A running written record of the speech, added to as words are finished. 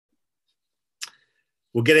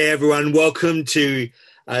Well, g'day everyone. Welcome to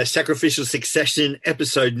Sacrificial Succession,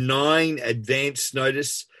 episode 9, Advance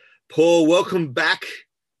Notice. Paul, welcome back.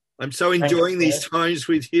 I'm so enjoying these times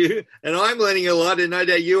with you, and I'm learning a lot, and no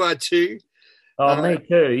doubt you are too. Me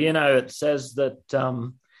too. You know, it says that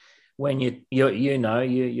when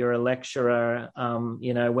you're a lecturer,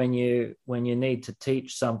 when you need to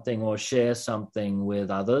teach something or share something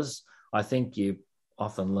with others, I think you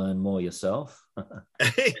often learn more yourself.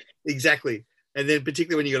 Exactly. And then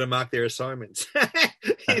particularly when you got to mark their assignments,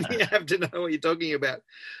 you have to know what you're talking about,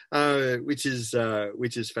 which is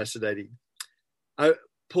fascinating.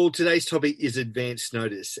 Paul, today's topic is advance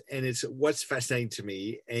notice, and it's what's fascinating to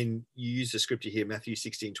me. And you use the scripture here, Matthew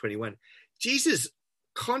 16:21. Jesus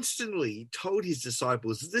constantly told his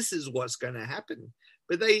disciples, this is what's going to happen,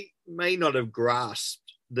 but they may not have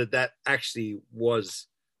grasped that actually was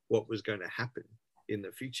what was going to happen in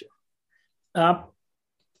the future.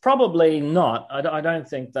 Probably not. I don't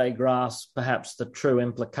think they grasped perhaps the true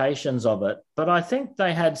implications of it, but I think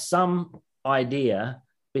they had some idea,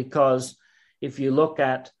 because if you look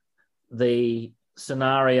at the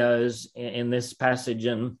scenarios in this passage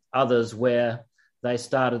and others where they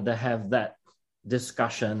started to have that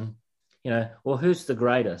discussion, well, who's the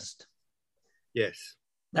greatest? Yes.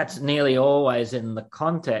 That's nearly always in the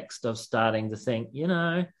context of starting to think,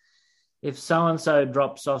 if so-and-so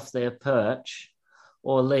drops off their perch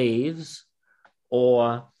or leaves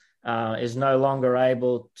or is no longer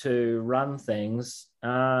able to run things,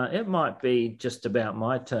 it might be just about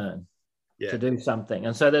my turn to do something.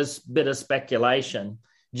 And so there's a bit of speculation.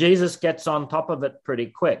 Jesus gets on top of it pretty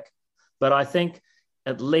quick. But I think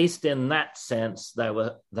at least in that sense, they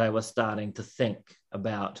were starting to think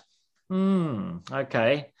about,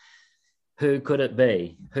 okay, who could it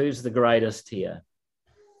be? Who's the greatest here?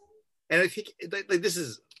 And I think this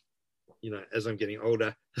is, as I'm getting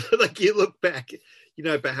older, like you look back,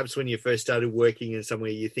 perhaps when you first started working in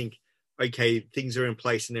somewhere, you think, okay, things are in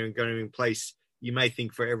place and they're going to be in place. You may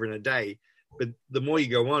think forever and a day, but the more you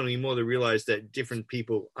go on, the more you realize that different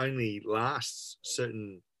people only last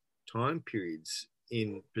certain time periods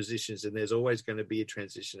in positions, and there's always going to be a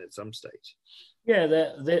transition at some stage. Yeah,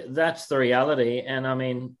 that's the reality. And I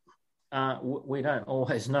mean, we don't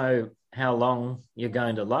always know how long you're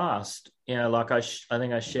going to last. Like I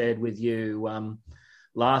think I shared with you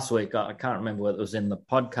last week. I can't remember whether it was in the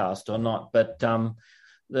podcast or not, but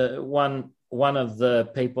the one of the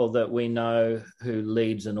people that we know who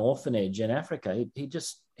leads an orphanage in Africa, he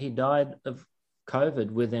died of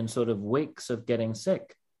COVID within sort of weeks of getting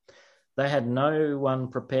sick. They had no one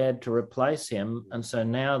prepared to replace him, and so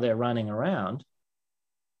now they're running around,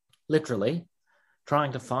 literally,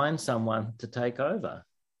 trying to find someone to take over.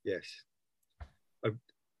 Yes.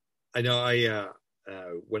 I know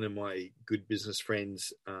one of my good business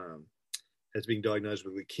friends has been diagnosed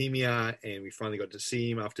with leukemia, and we finally got to see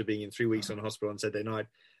him after being in 3 weeks on hospital on Saturday night.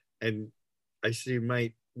 And I said,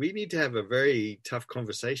 mate, we need to have a very tough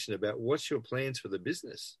conversation about what's your plans for the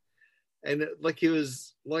business. And he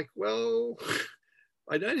was like, well,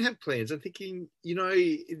 I don't have plans. I'm thinking,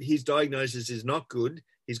 his diagnosis is not good.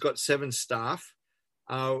 He's got 7 staff.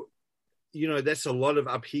 That's a lot of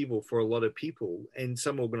upheaval for a lot of people, and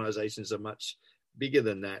some organizations are much bigger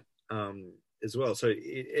than that as well. So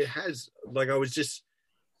it has,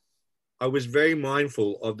 I was very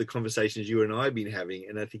mindful of the conversations you and I have been having,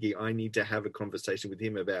 and I think I need to have a conversation with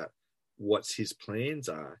him about what's his plans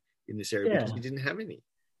are in this area, because he didn't have any.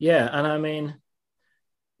 Yeah, and I mean,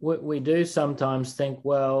 we do sometimes think,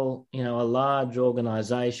 well, a large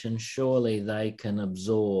organization, surely they can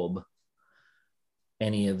absorb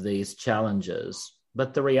any of these challenges.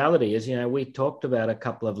 But the reality is, we talked about a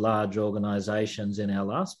couple of large organizations in our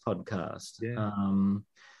last podcast. Yeah.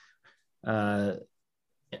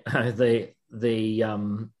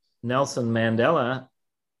 Nelson Mandela,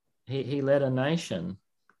 he led a nation,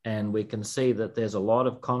 and we can see that there's a lot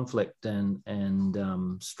of conflict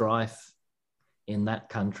and strife in that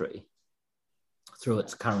country through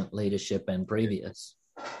its current leadership and previous.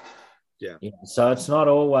 Yeah. So it's not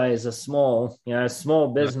always a small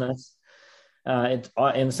business. It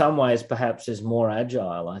in some ways perhaps is more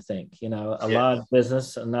agile, I think. Large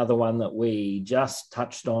business. Another one that we just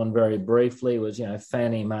touched on very briefly was,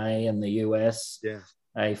 Fannie Mae in the US,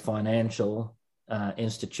 a financial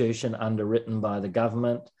institution underwritten by the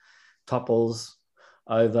government, topples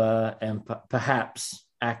over and perhaps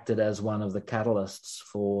acted as one of the catalysts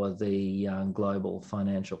for the global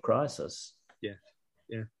financial crisis. Yeah,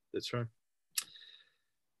 that's right.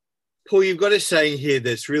 Paul, you've got a saying here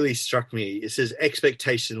that's really struck me. It says,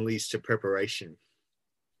 expectation leads to preparation.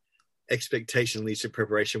 Expectation leads to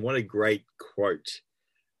preparation. What a great quote.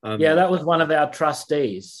 Yeah, that was one of our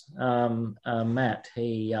trustees, Matt.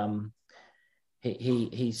 He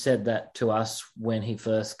said that to us when he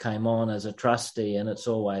first came on as a trustee, and it's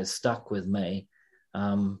always stuck with me.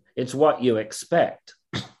 It's what you expect.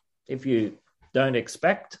 If you don't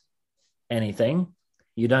expect anything,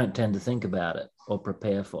 you don't tend to think about it or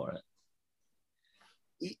prepare for it.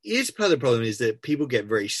 Is part of the problem is that people get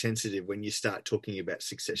very sensitive when you start talking about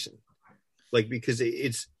succession, like because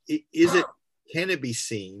can it be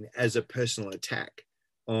seen as a personal attack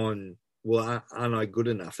on, well, aren't I good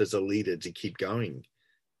enough as a leader to keep going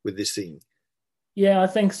with this thing? Yeah, I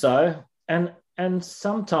think so. And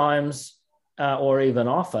sometimes, or even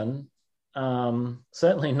often,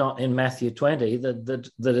 certainly not in Matthew 20,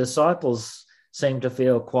 the disciples seem to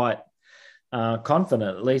feel quite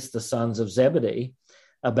confident, at least the sons of Zebedee,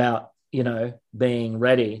 about, being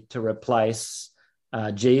ready to replace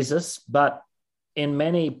Jesus. But in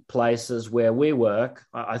many places where we work,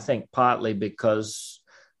 I think partly because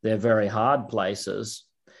they're very hard places,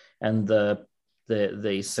 and the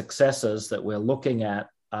successes that we're looking at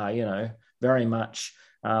are, very much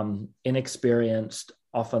inexperienced.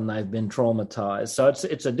 Often they've been traumatized. So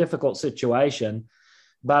it's a difficult situation.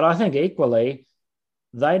 But I think equally,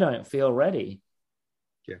 they don't feel ready.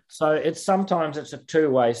 Yeah. So sometimes it's a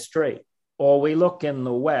two-way street. Or we look in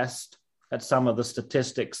the West at some of the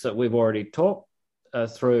statistics that we've already talked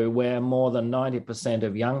through, where more than 90%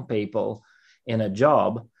 of young people in a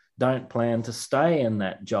job don't plan to stay in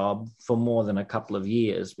that job for more than a couple of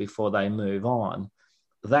years before they move on.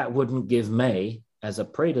 That wouldn't give me, as a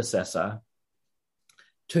predecessor,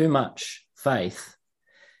 too much faith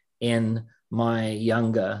in my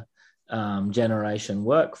younger generation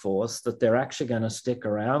workforce that they're actually going to stick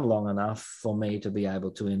around long enough for me to be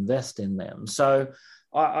able to invest in them. So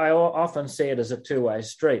I often see it as a two-way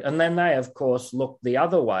street. And then they, of course, look the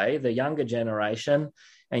other way, the younger generation,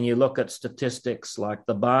 and you look at statistics like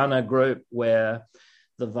the Barna Group, where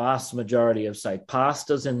the vast majority of, say,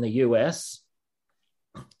 pastors in the US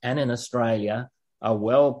and in Australia are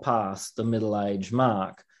well past the middle-age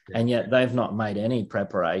mark, and yet they've not made any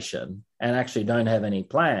preparation and actually don't have any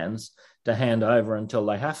plans to hand over until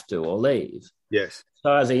they have to or leave. Yes.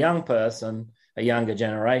 So as a young person, a younger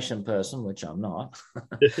generation person, which I'm not,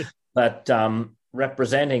 but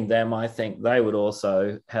representing them, I think they would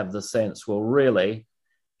also have the sense, well, really,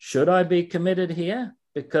 should I be committed here?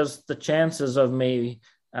 Because the chances of me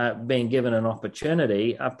being given an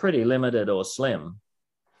opportunity are pretty limited or slim.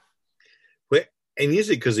 And is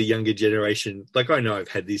it because the younger generation, like I know I've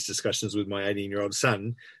had these discussions with my 18-year-old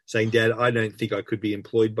son saying, Dad, I don't think I could be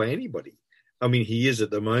employed by anybody. I mean, he is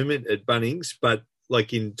at the moment at Bunnings, but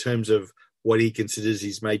like in terms of what he considers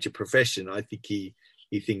his major profession, I think he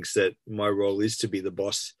thinks that my role is to be the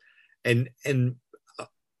boss. And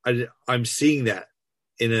I'm seeing that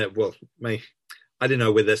I don't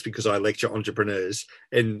know whether that's because I lecture entrepreneurs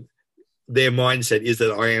and their mindset is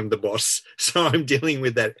that I am the boss. So I'm dealing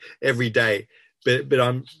with that every day. But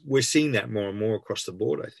we're seeing that more and more across the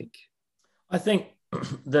board, I think. I think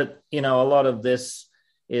that, a lot of this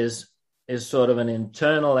is sort of an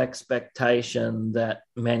internal expectation that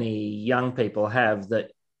many young people have,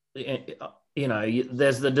 that,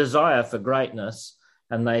 there's the desire for greatness,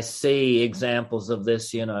 and they see examples of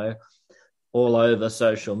this, all over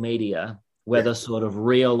social media, whether sort of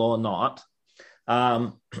real or not,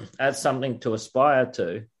 as something to aspire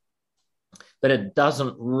to. But it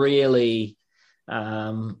doesn't really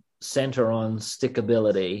center on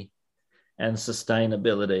stickability and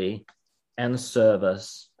sustainability and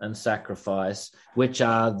service and sacrifice, which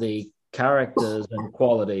are the characters and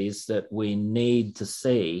qualities that we need to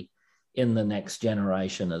see in the next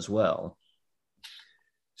generation as well.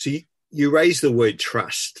 So you raise the word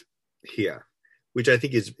trust here, which I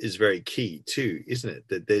think is very key too, isn't it?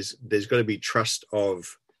 That there's got to be trust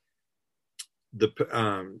of the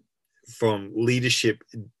from leadership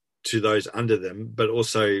to those under them, but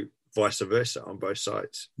also vice versa on both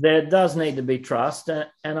sides. There does need to be trust.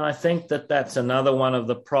 And I think that that's another one of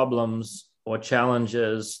the problems or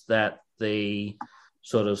challenges that the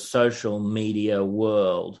sort of social media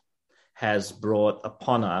world has brought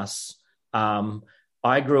upon us.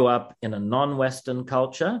 I grew up in a non-Western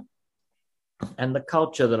culture, and the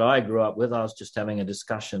culture that I grew up with, I was just having a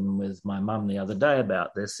discussion with my mum the other day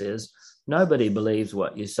about this, is nobody believes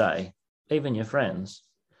what you say, even your friends,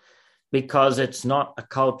 because it's not a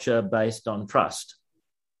culture based on trust.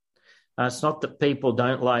 It's not that people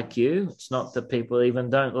don't like you. It's not that people even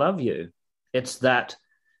don't love you. It's that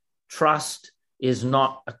trust is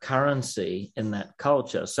not a currency in that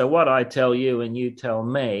culture. So what I tell you and you tell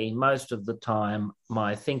me, most of the time,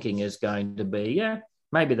 my thinking is going to be, yeah,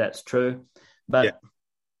 maybe that's true. But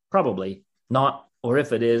Probably not, or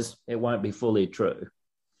if it is, it won't be fully true.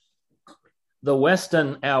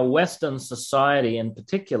 Our Western society in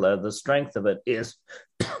particular, the strength of it is,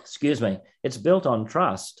 it's built on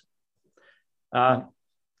trust.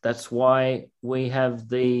 That's why we have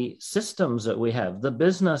the systems that we have, the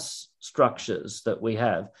business structures that we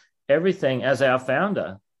have. Everything, as our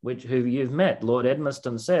founder, who you've met, Lord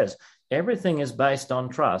Edmiston, says, everything is based on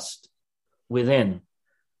trust within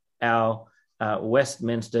our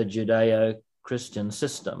Westminster Judeo-Christian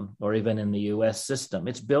system, or even in the US system.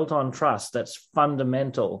 It's built on trust. That's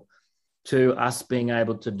fundamental to us being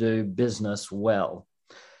able to do business well.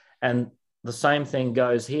 And the same thing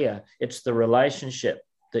goes here. It's the relationship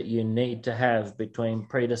that you need to have between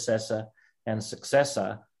predecessor and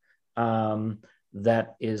successor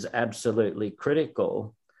that is absolutely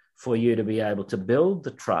critical for you to be able to build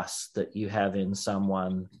the trust that you have in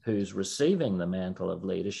someone who's receiving the mantle of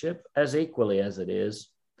leadership as equally as it is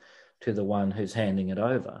to the one who's handing it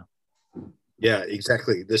over. Yeah,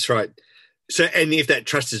 exactly. That's right. So, and if that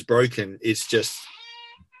trust is broken, it's just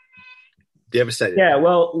devastating. Yeah,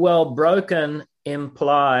 well, broken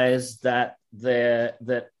implies that there's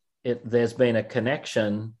been a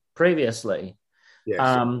connection previously.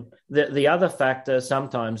 Yes. The other factor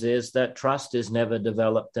sometimes is that trust is never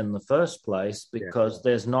developed in the first place because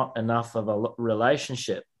there's not enough of a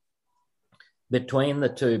relationship between the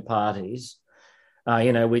two parties.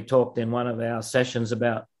 We talked in one of our sessions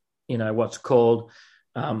about, what's called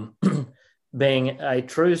being a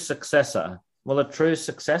true successor. Well, a true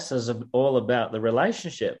successor is all about the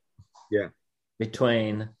relationship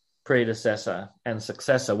between predecessor and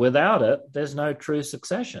successor. Without it, there's no true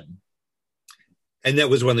succession. And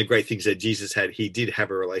that was one of the great things that Jesus had. He did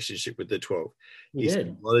have a relationship with the 12. He spent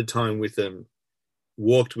a lot of time with them,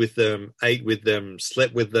 walked with them, ate with them,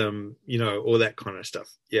 slept with them, all that kind of stuff.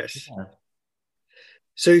 Yes. Yeah.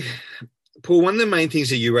 So, Paul, one of the main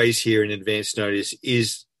things that you raise here in advance notice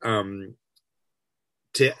is to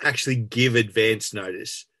actually give advance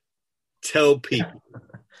notice. Tell people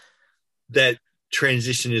that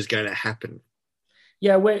transition is going to happen.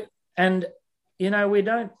 Yeah, we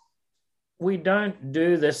don't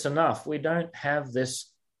do this enough. We don't have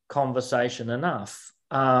this conversation enough.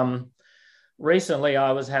 Recently,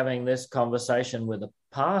 I was having this conversation with a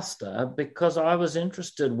pastor because I was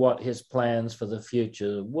interested what his plans for the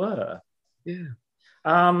future were. Yeah.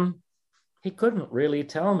 He couldn't really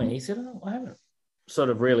tell me. He said, I haven't sort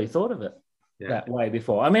of really thought of it that way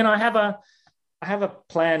before. I mean, I have a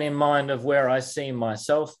plan in mind of where I see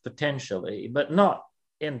myself potentially, but not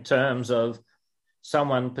in terms of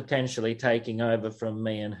someone potentially taking over from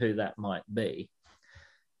me and who that might be.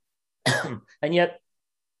 And yet,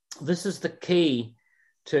 this is the key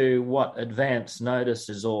to what advance notice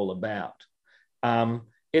is all about.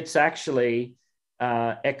 It's actually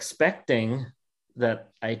expecting that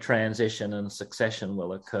a transition and succession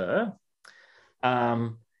will occur.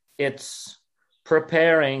 It's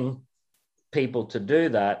preparing people to do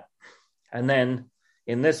that. And then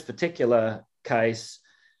in this particular case,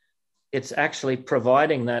 it's actually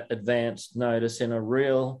providing that advanced notice in a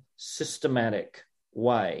real systematic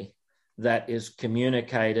way that is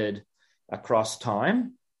communicated across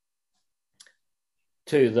time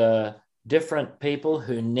to the different people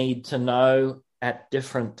who need to know at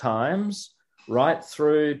different times, right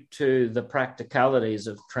through to the practicalities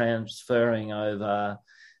of transferring over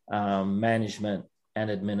management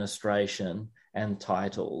and administration and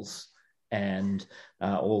titles and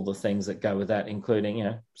all the things that go with that,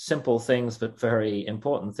 including, simple things, but very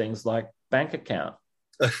important things like bank account,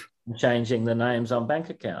 changing the names on bank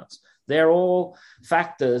accounts. They're all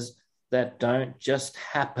factors that don't just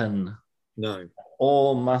happen. No.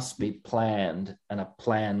 All must be planned, and a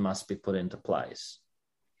plan must be put into place.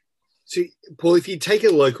 So, Paul, if you take a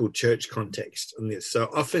local church context on this, so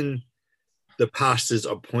often the pastors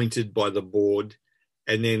are appointed by the board,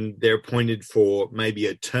 and then they're appointed for maybe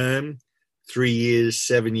a term, 3 years,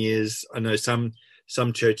 7 years. I know some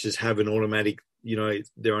churches have an automatic,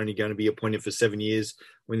 they're only going to be appointed for 7 years,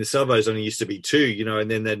 when the salvos only used to be 2,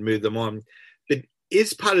 and then they'd move them on. But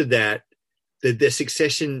is part of that their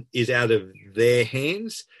succession is out of their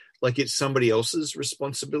hands, like it's somebody else's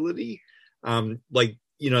responsibility?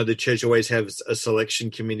 The church always has a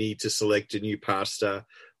selection committee to select a new pastor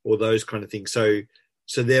or those kind of things. So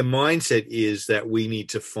their mindset is that we need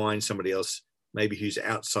to find somebody else, maybe who's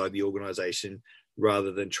outside the organization,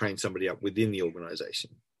 rather than train somebody up within the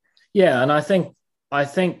organization. Yeah, and I think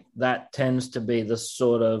that tends to be the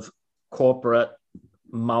sort of corporate,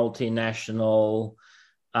 multinational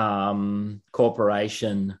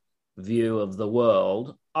corporation view of the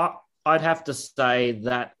world. I'd have to say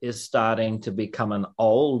that is starting to become an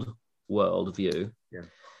old worldview. Yeah.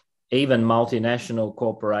 Even multinational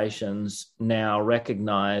corporations now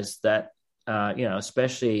recognize that,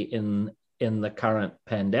 especially in the current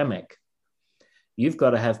pandemic, you've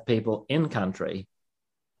got to have people in country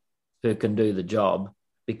who can do the job,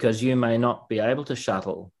 because you may not be able to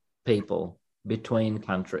shuttle people between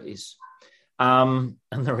countries. And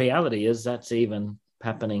the reality is that's even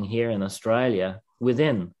happening here in Australia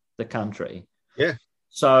within the country. Yeah.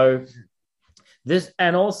 So this,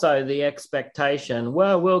 and also the expectation,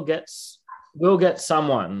 well, we'll get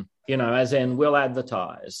someone, as in we'll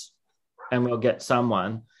advertise and we'll get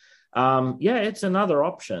someone. It's another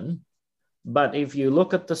option. But if you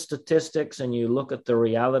look at the statistics and you look at the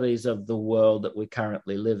realities of the world that we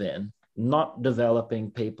currently live in, not developing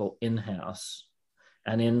people in-house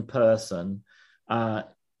and in person,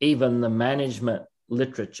 even the management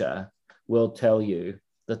literature will tell you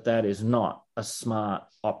that is not a smart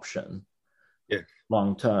option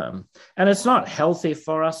long term. And it's not healthy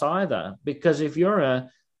for us either, because if you're an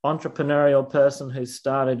entrepreneurial person who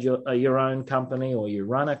started your own company, or you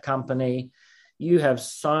run a company, you have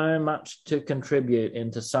so much to contribute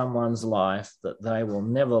into someone's life that they will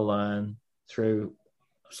never learn through,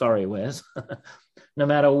 sorry, Wes, no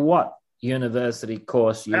matter what university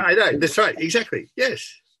course you... I know, that's right, exactly,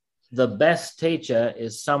 yes. The best teacher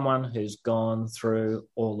is someone who's gone through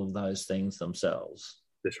all of those things themselves.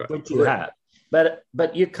 That's right. Which you have.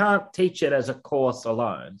 But you can't teach it as a course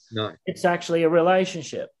alone. No. It's actually a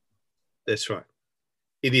relationship. That's right.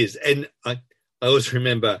 It is. And I always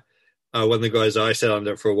remember one of the guys I sat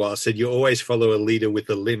under for a while said, you always follow a leader with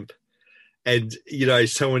a limp. And,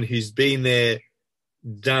 someone who's been there,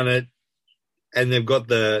 done it, and they've got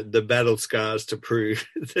the battle scars to prove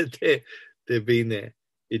that they've been there.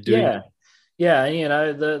 Yeah.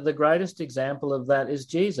 The greatest example of that is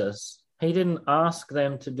Jesus. He didn't ask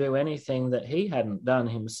them to do anything that he hadn't done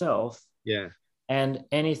himself. Yeah. And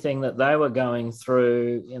anything that they were going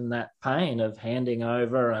through in that pain of handing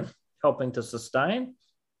over and helping to sustain,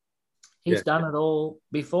 he's done it all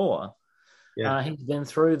before. Yeah. He's been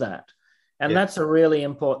through that. And that's a really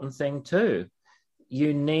important thing too.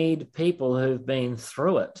 You need people who've been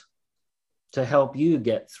through it to help you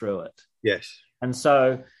get through it. Yes. And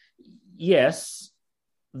so, yes,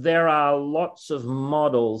 there are lots of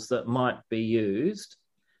models that might be used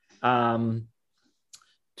to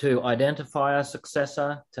identify a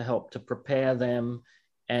successor, to help to prepare them,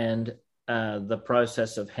 and the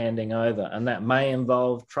process of handing over. And that may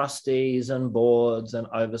involve trustees and boards and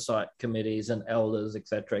oversight committees and elders, et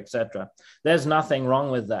cetera, et cetera. There's nothing wrong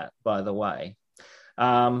with that, by the way.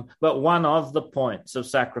 But one of the points of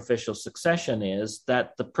sacrificial succession is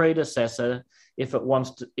that the predecessor, if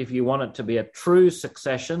you want it to be a true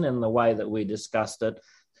succession in the way that we discussed it,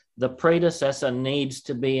 the predecessor needs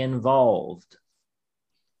to be involved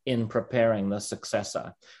in preparing the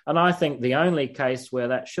successor. And I think the only case where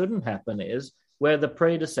that shouldn't happen is where the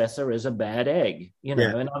predecessor is a bad egg.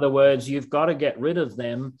 In other words, you've got to get rid of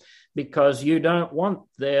them because you don't want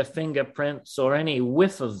their fingerprints or any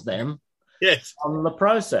whiff of them on the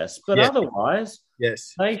process. But otherwise,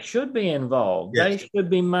 they should be involved. They should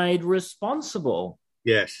be made responsible.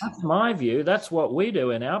 Yes. That's my view. That's what we do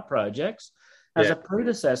in our projects. As a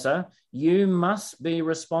predecessor, you must be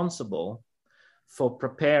responsible for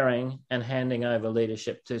preparing and handing over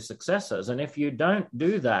leadership to successors. And if you don't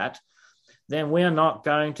do that, then we're not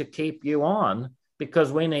going to keep you on,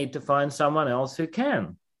 because we need to find someone else who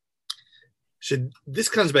can. So this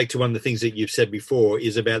comes back to one of the things that you've said before,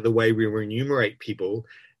 is about the way we remunerate people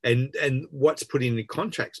and what's put in the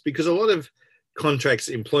contracts. Because a lot of contracts,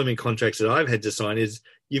 employment contracts that I've had to sign, is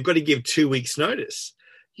you've got to give 2 weeks notice,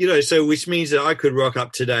 so which means that I could rock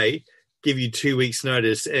up today, give you 2 weeks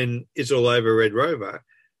notice, and it's all over Red Rover.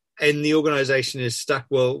 And the organisation is stuck,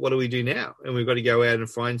 well, what do we do now? And we've got to go out and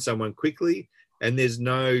find someone quickly, and there's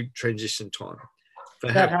no transition time.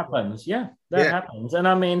 That happens, that happens. And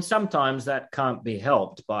I mean, sometimes that can't be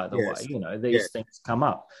helped, by the way. These things come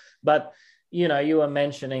up. But, you were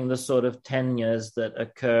mentioning the sort of tenures that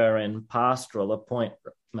occur in pastoral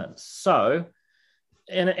appointments. So,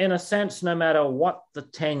 in a sense, no matter what the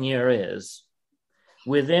tenure is,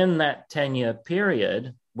 within that tenure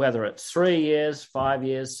period, whether it's 3 years, 5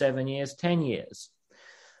 years, 7 years, 10 years,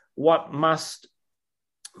 what must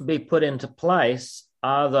be put into place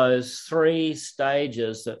are those 3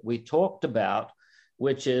 stages that we talked about,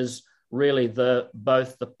 which is really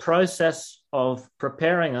both the process of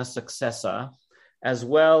preparing a successor, as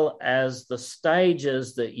well as the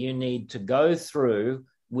stages that you need to go through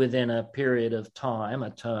within a period of time, a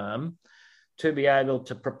term, to be able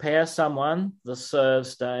to prepare someone, the serve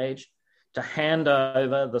stage, to hand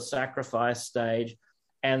over the sacrifice stage,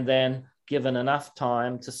 and then given enough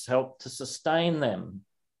time to help to sustain them,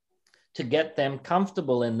 to get them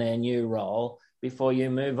comfortable in their new role before you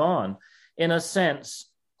move on. In a sense,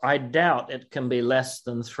 I doubt it can be less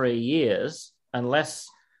than 3 years unless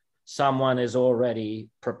someone is already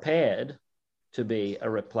prepared to be a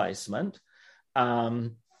replacement. But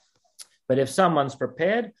if someone's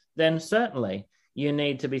prepared, then certainly you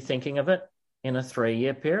need to be thinking of it in a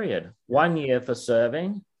 3-year period. 1 year for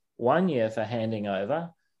serving, 1 year for handing over,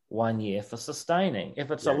 1 year for sustaining.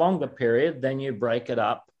 If it's a longer period, then you break it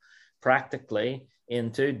up practically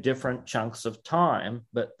into different chunks of time,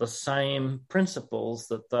 but the same principles,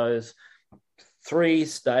 that those 3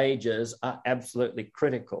 stages are absolutely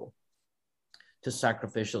critical to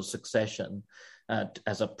sacrificial succession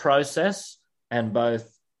as a process, and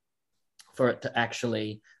both for it to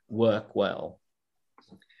actually work well.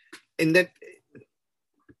 And that,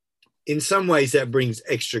 in some ways, that brings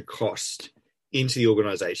extra cost into the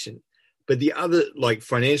organization. But the other, like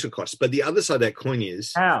financial costs, but the other side of that coin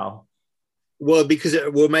is... How? Well, because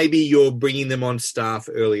maybe you're bringing them on staff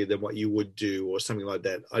earlier than what you would do, or something like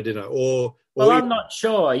that. I don't know. I'm not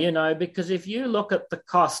sure, because if you look at the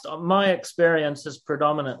cost, my experience has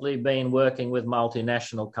predominantly been working with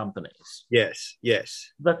multinational companies. Yes.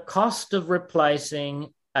 The cost of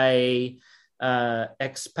replacing a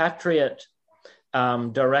expatriate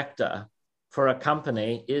director for a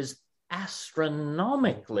company is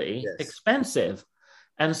astronomically expensive.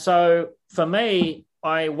 And so for me,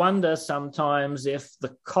 I wonder sometimes if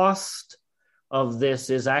the cost of this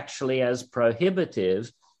is actually as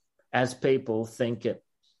prohibitive as people think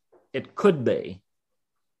it could be.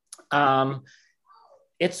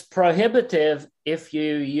 It's prohibitive if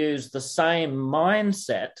you use the same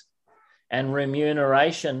mindset and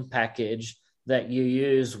remuneration package that you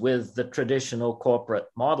use with the traditional corporate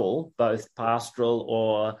model, both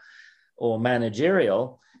pastoral or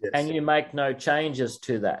managerial, and you make no changes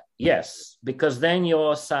to that. Yes, because then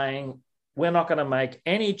you're saying, we're not going to make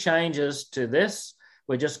any changes to this.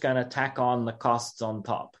 We're just going to tack on the costs on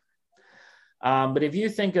top. But if you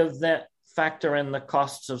think of that, factor in the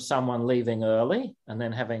costs of someone leaving early and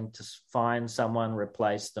then having to find someone,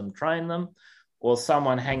 replace them, train them, or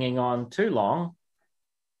someone hanging on too long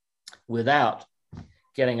without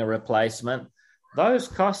getting a replacement, those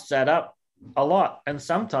costs add up a lot, and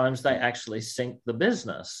sometimes they actually sink the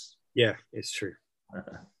business. Yeah, it's true.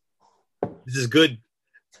 This is good.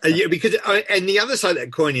 Because and the other side of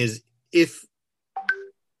that coin is, if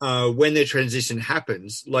when the transition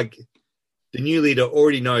happens, like the new leader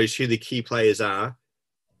already knows who the key players are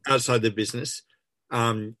outside the business.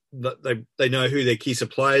 They know who their key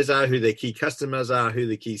suppliers are, who their key customers are, who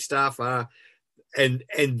the key staff are, and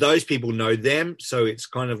those people know them. So it's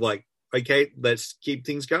kind of like, okay, let's keep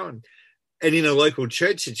things going. And in a local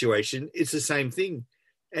church situation, it's the same thing.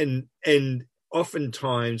 And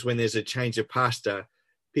oftentimes when there's a change of pastor,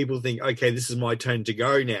 people think, okay, this is my turn to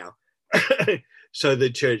go now. So the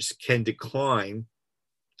church can decline,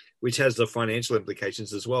 which has the financial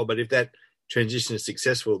implications as well. But if that transition is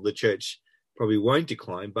successful, the church probably won't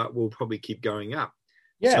decline, but will probably keep going up.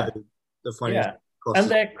 Yeah. So the financial costs. And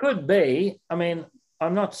there could be, I'm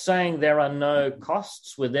not saying there are no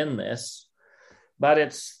costs within this, but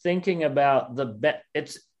it's thinking about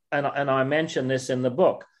and I mentioned this in the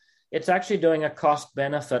book, it's actually doing a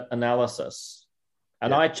cost-benefit analysis.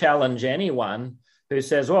 And I challenge anyone who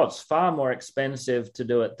says, well, it's far more expensive to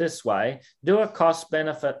do it this way, do a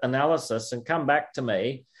cost-benefit analysis and come back to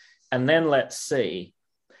me, and then let's see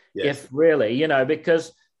if really,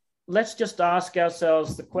 because let's just ask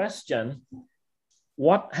ourselves the question,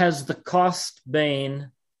 what has the cost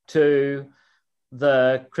been to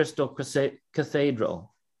the Crystal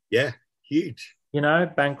Cathedral? Yeah, huge.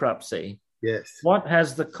 Bankruptcy. Yes. What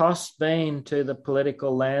has the cost been to the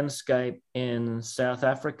political landscape in South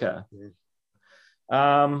Africa?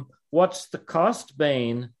 Yeah. What's the cost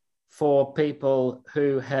been for people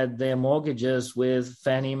who had their mortgages with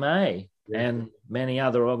Fannie Mae and many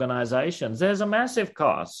other organizations? There's a massive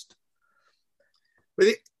cost. But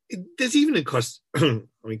there's even a cost.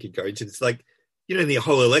 We could go into this, like, in the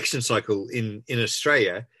whole election cycle in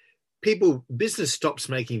Australia, business stops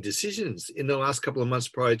making decisions in the last couple of months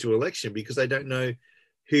prior to election because they don't know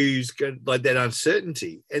who's going, like that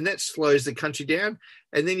uncertainty, and that slows the country down.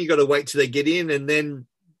 And then you got to wait till they get in, and then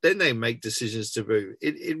they make decisions to move.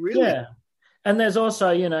 It really. Yeah, and there's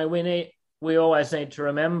also, we always need to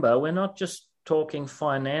remember we're not just talking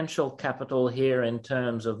financial capital here in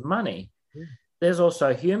terms of money. Yeah. There's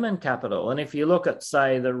also human capital, and if you look at,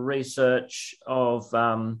 say, the research of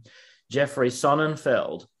Jeffrey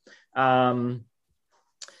Sonnenfeld.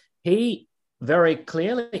 he very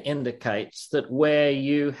clearly indicates that where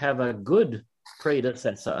you have a good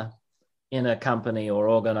predecessor in a company or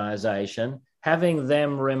organization, having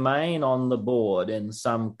them remain on the board in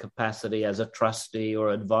some capacity as a trustee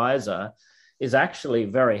or advisor is actually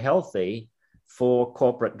very healthy for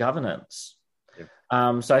corporate governance.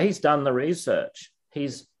 So he's done the research.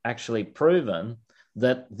 He's actually proven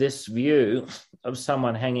that this view of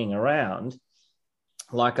someone hanging around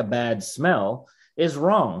like a bad smell is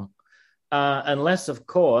wrong, unless, of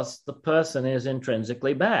course, the person is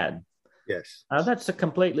intrinsically bad. Yes. That's a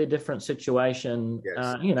completely different situation,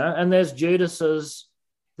 Yes. And there's Judases.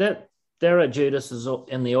 There are Judases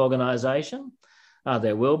in the organization.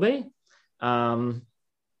 There will be. I've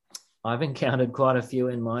encountered quite a few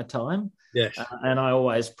in my time. Yes. And I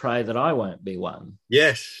always pray that I won't be one.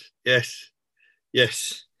 Yes.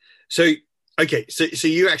 So, okay. So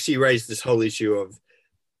you actually raised this whole issue of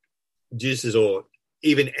Judases or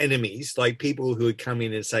even enemies, like people who would come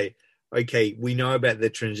in and say, okay, we know about the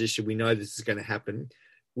transition. We know this is going to happen.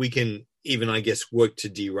 We can even, I guess, work to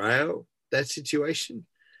derail that situation.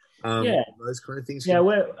 Those kind of things.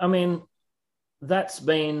 That's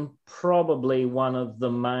been probably one of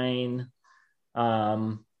the main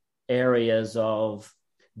areas of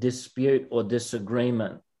dispute or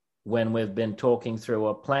disagreement when we've been talking through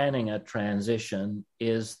or planning a transition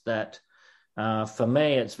is that for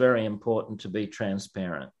me, it's very important to be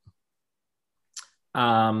transparent.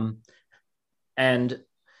 And,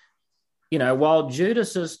 while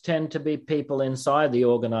Judases tend to be people inside the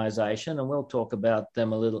organization, and we'll talk about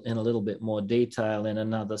them in a little bit more detail in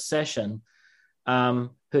another session,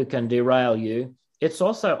 who can derail you, it's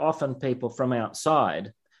also often people from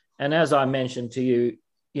outside. And as I mentioned to you,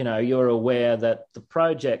 you're aware that the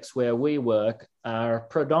projects where we work are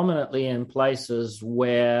predominantly in places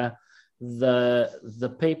where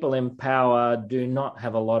the people in power do not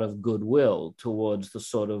have a lot of goodwill towards the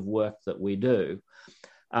sort of work that we do.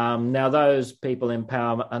 Now, those people in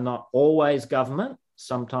power are not always government.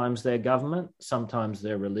 Sometimes they're government, sometimes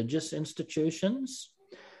they're religious institutions.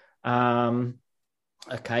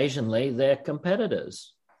 Occasionally, they're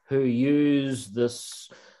competitors who use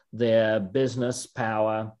their business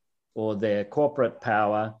power or their corporate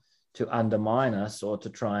power to undermine us or to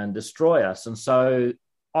try and destroy us. And so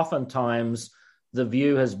oftentimes the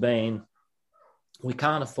view has been, we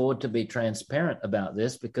can't afford to be transparent about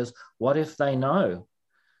this because what if they know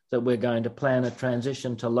that we're going to plan a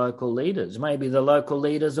transition to local leaders? Maybe the local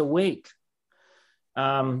leaders are weak.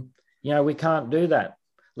 We can't do that.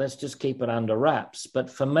 Let's just keep it under wraps. But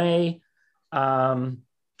for me,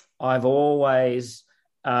 I've always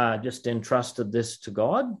just entrusted this to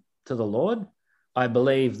God, to the Lord. I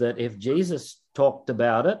believe that if Jesus talked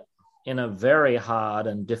about it in a very hard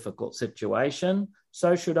and difficult situation,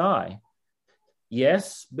 so should I.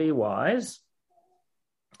 Yes, be wise,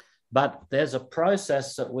 but there's a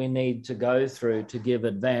process that we need to go through to give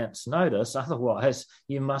advance notice. Otherwise,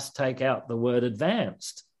 you must take out the word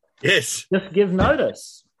advanced. Yes. Just give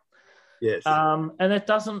notice. Yes. And it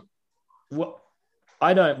doesn't,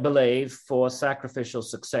 I don't believe for sacrificial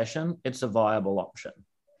succession, it's a viable option.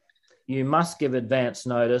 You must give advance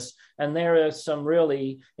notice, and there are some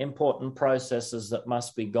really important processes that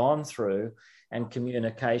must be gone through and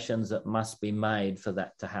communications that must be made for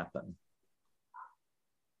that to happen.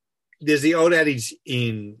 There's the old adage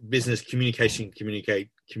in business, communicate,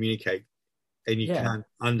 and you can't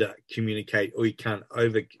under communicate, or you can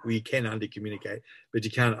under communicate, but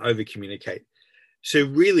you can't over communicate. So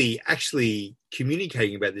really, actually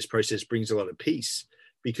communicating about this process brings a lot of peace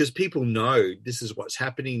because people know this is what's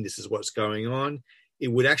happening, this is what's going on. It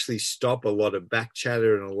would actually stop a lot of back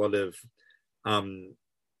chatter and a lot of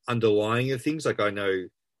underlying of things. Like I know,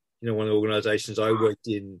 one of the organizations I worked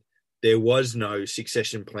in, there was no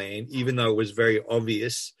succession plan, even though it was very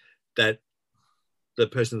obvious that the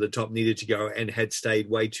person at the top needed to go and had stayed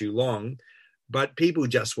way too long, but people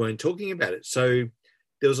just weren't talking about it. So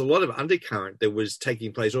there was a lot of undercurrent that was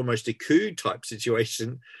taking place, almost a coup type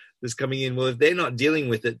situation that's coming in. Well, if they're not dealing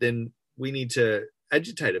with it, then we need to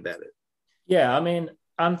agitate about it. Yeah,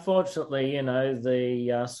 unfortunately,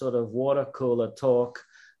 the sort of water cooler talk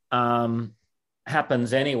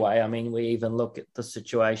happens anyway. We even look at the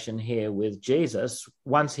situation here with Jesus.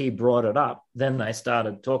 Once he brought it up, then they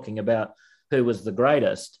started talking about who was the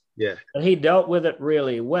greatest. Yeah. But he dealt with it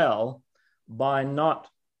really well by not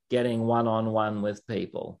getting one-on-one with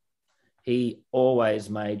people. He always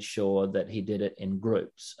made sure that he did it in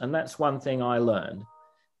groups. And that's one thing I learned.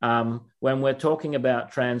 When we're talking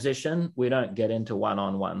about transition, we don't get into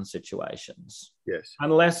one-on-one situations. Yes.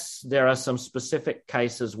 Unless there are some specific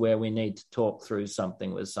cases where we need to talk through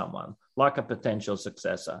something with someone, like a potential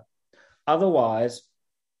successor. Otherwise,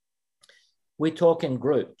 we talk in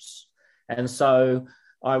groups. And so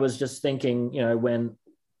I was just thinking, when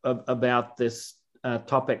about this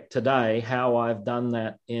topic today, how I've done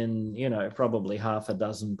that in, probably half a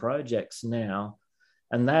dozen projects now.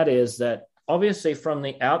 And that is that obviously from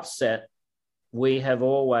the outset, we have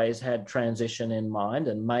always had transition in mind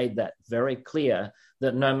and made that very clear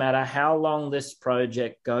that no matter how long this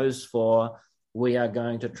project goes for, we are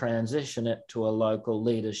going to transition it to a local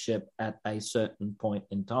leadership at a certain point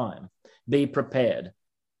in time. Be prepared.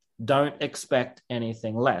 Don't expect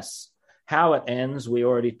anything less. How it ends, we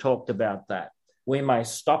already talked about that. We may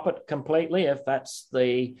stop it completely if that's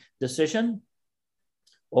the decision,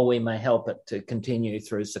 or we may help it to continue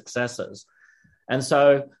through successes. And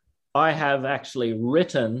so I have actually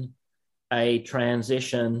written a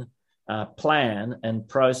transition plan and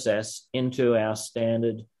process into our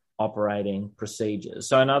standard operating procedures.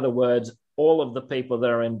 So in other words, all of the people that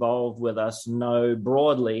are involved with us know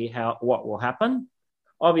broadly what will happen.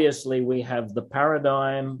 Obviously, we have the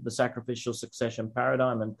paradigm, the sacrificial succession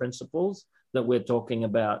paradigm and principles that we're talking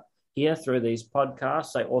about here through these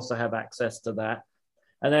podcasts. They also have access to that.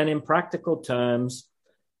 And then in practical terms,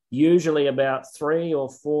 usually about 3 or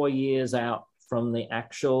 4 years out from the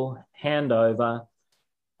actual handover,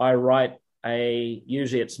 I write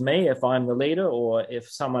usually it's me if I'm the leader, or if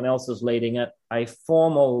someone else is leading it, a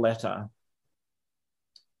formal letter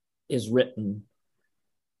is written,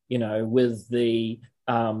 with the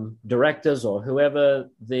directors or whoever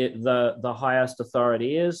the highest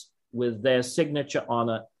authority is, with their signature on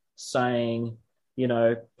it, saying,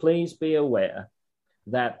 please be aware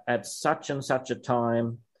that at such and such a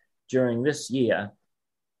time during this year,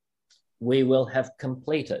 we will have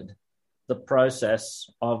completed the process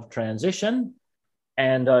of transition.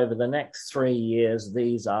 And over the next 3 years,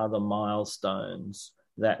 these are the milestones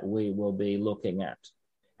that we will be looking at.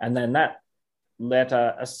 And then that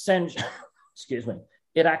letter essentially,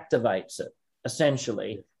 it activates it,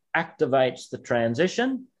 essentially activates the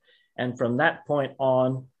transition. And from that point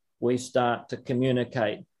on, we start to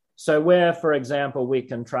communicate. So where, for example, we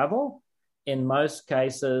can travel, in most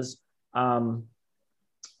cases, I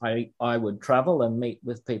would travel and meet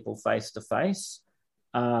with people face to face.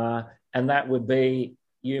 And that would be,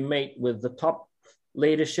 you meet with the top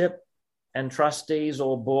leadership and trustees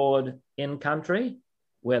or board in country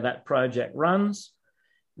where that project runs.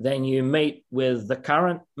 Then you meet with the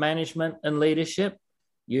current management and leadership.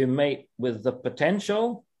 You meet with the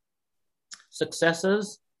potential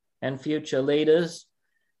successors and future leaders.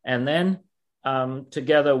 And then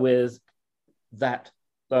together with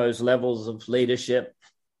those levels of leadership,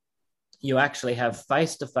 you actually have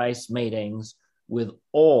face-to-face meetings with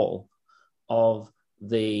all of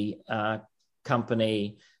the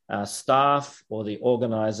company staff or the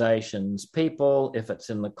organization's people. If it's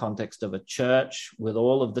in the context of a church, with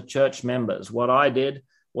all of the church members. What I did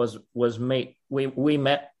was meet. We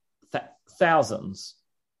met thousands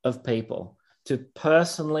of people to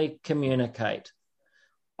personally communicate.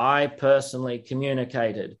 I personally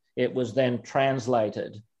communicated. It was then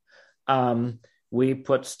translated. We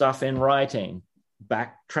put stuff in writing,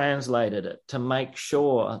 back translated it to make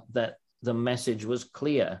sure that the message was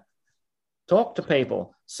clear. Talked to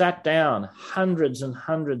people, sat down, hundreds and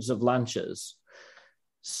hundreds of lunches,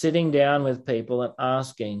 sitting down with people and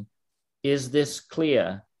asking, is this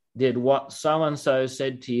clear? Did what so-and-so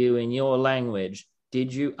said to you in your language,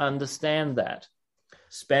 did you understand that?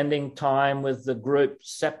 Spending time with the group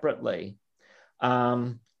separately,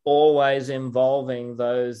 always involving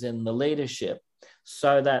those in the leadership,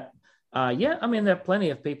 so that, there are plenty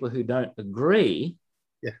of people who don't agree,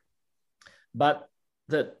 but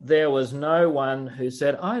that there was no one who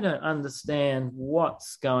said, I don't understand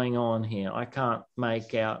what's going on here. I can't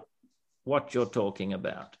make out what you're talking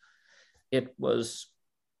about. It was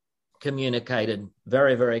communicated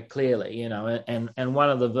very, very clearly, and one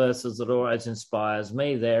of the verses that always inspires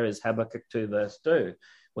me there is Habakkuk 2 verse 2,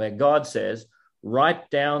 where God says, write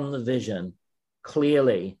down the vision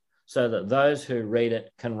clearly so that those who read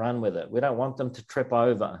it can run with it. We don't want them to trip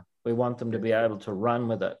over. We want them to be able to run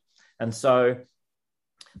with it. And so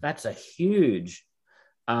that's a huge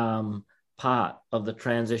part of the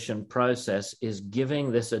transition process, is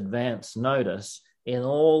giving this advance notice in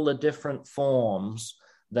all the different forms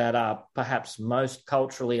that are perhaps most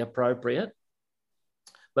culturally appropriate.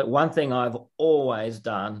 But one thing I've always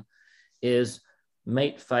done is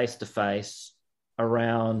meet face-to-face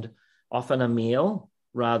around often a meal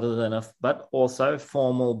rather than but also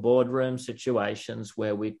formal boardroom situations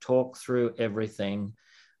where we talk through everything,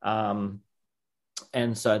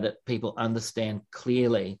 and so that people understand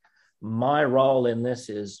clearly, my role in this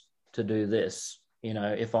is to do this.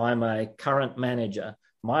 if I'm a current manager,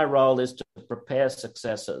 my role is to prepare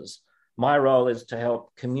successors. My role is to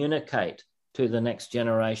help communicate to the next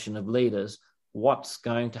generation of leaders what's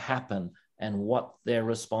going to happen and what their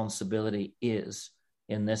responsibility is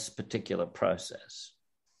in this particular process.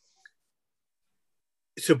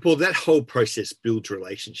 So, Paul, that whole process builds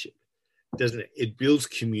relationship, doesn't it? It builds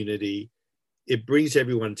community. It brings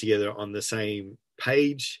everyone together on the same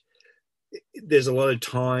page. There's a lot of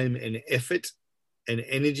time and effort and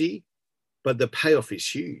energy, but the payoff is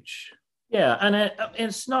huge. Yeah, and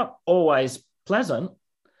it's not always pleasant.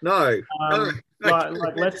 No.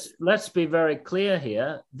 Let's be very clear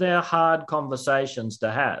here. They're hard conversations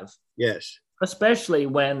to have. Yes. Especially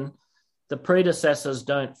when the predecessors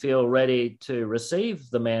don't feel ready to receive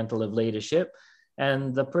the mantle of leadership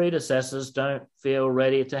and the predecessors don't feel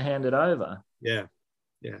ready to hand it over. Yeah.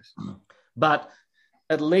 Yes. But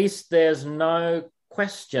at least there's no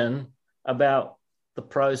question about the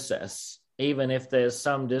process, even if there's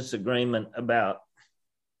some disagreement about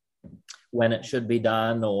when it should be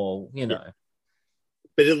done or.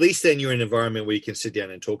 But at least then you're in an environment where you can sit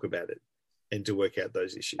down and talk about it and to work out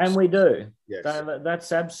those issues. And we do. Yes.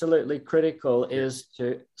 That's absolutely critical, is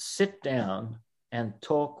to sit down and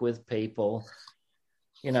talk with people,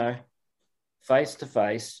 face to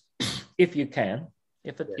face, if you can.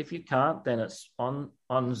 If you can't, then it's on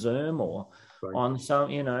Zoom or on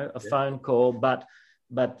some, a phone call. But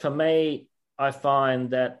for me, I find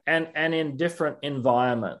that, and in different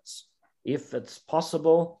environments, if it's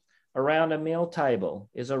possible, around a meal table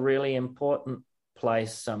is a really important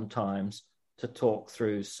place sometimes to talk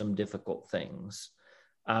through some difficult things,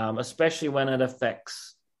 especially when it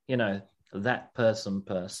affects, that person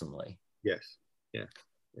personally. Yes. Yeah.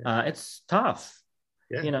 It's tough.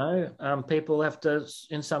 Yeah. People have to,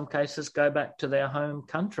 in some cases, go back to their home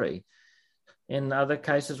country. In other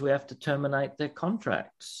cases, we have to terminate their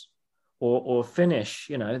contracts or finish,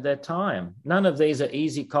 their time. None of these are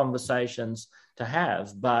easy conversations to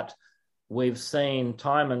have, but we've seen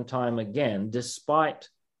time and time again, despite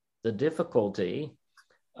the difficulty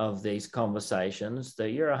of these conversations,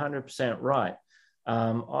 that you're 100% right.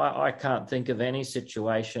 I can't think of any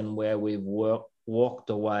situation where we've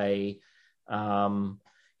walked away,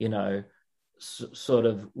 sort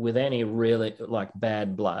of with any really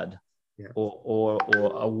bad blood. Yeah. or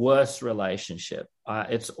a worse relationship.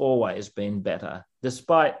 It's always been better,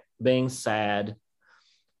 despite being sad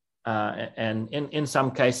and in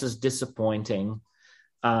some cases disappointing.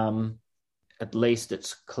 At least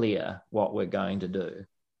it's clear what we're going to do.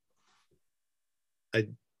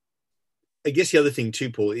 I guess the other thing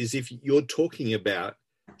too, Paul, is if you're talking about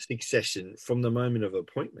succession from the moment of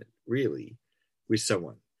appointment, really, with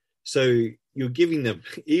someone. So you're giving them,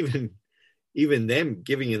 even them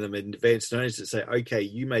giving them advance notice to say, okay,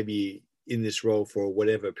 you may be in this role for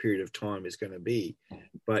whatever period of time is going to be,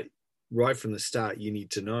 but right from the start, you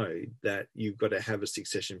need to know that you've got to have a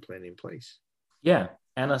succession plan in place. Yeah,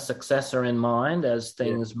 and a successor in mind as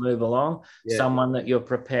things move along, someone that you're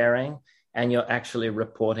preparing and you're actually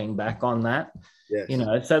reporting back on that.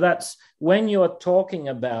 Yes. So that's when you're talking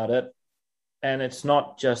about it, and it's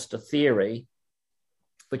not just a theory,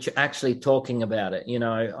 but you're actually talking about it.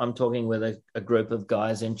 I'm talking with a group of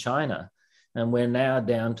guys in China, and we're now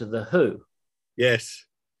down to the who. Yes.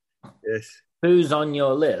 Yes. Who's on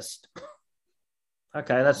your list?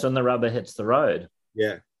 Okay, that's when the rubber hits the road.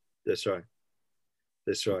 Yeah, that's right.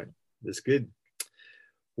 That's right. That's good.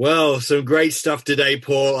 Well, some great stuff today,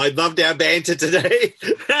 Paul. I loved our banter today.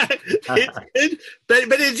 It's good,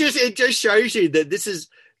 but it just shows you that this is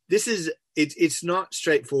it's not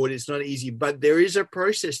straightforward. It's not easy, but there is a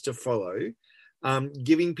process to follow.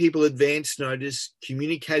 Giving people advance notice,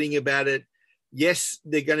 communicating about it. Yes,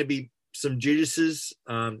 there are going to be some Judases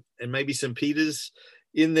and maybe some Peters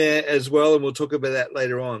in there as well, and we'll talk about that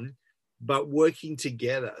later on. But working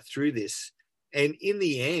together through this, and in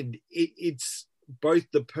the end, it's both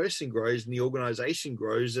the person grows and the organization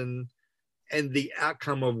grows, and the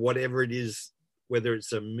outcome of whatever it is, whether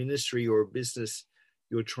it's a ministry or a business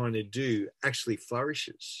you're trying to do, actually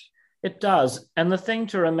flourishes. It does. And the thing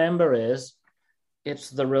to remember is it's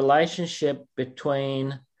the relationship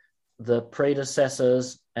between the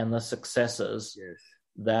predecessors and the successors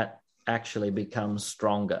that actually becomes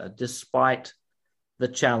stronger, despite the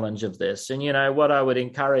challenge of this. And, what I would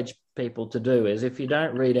encourage people to do is, if you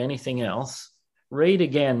don't read anything else, read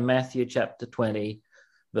again Matthew chapter 20,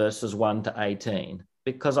 verses 1 to 18,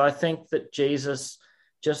 because I think that Jesus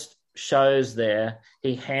just shows there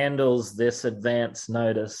he handles this advance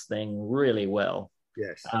notice thing really well.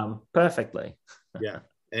 Yes. Perfectly. Yeah.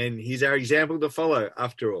 And he's our example to follow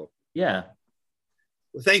after all. Yeah.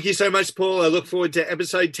 Well, thank you so much, Paul. I look forward to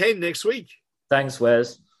episode 10 next week. Thanks,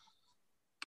 Wes.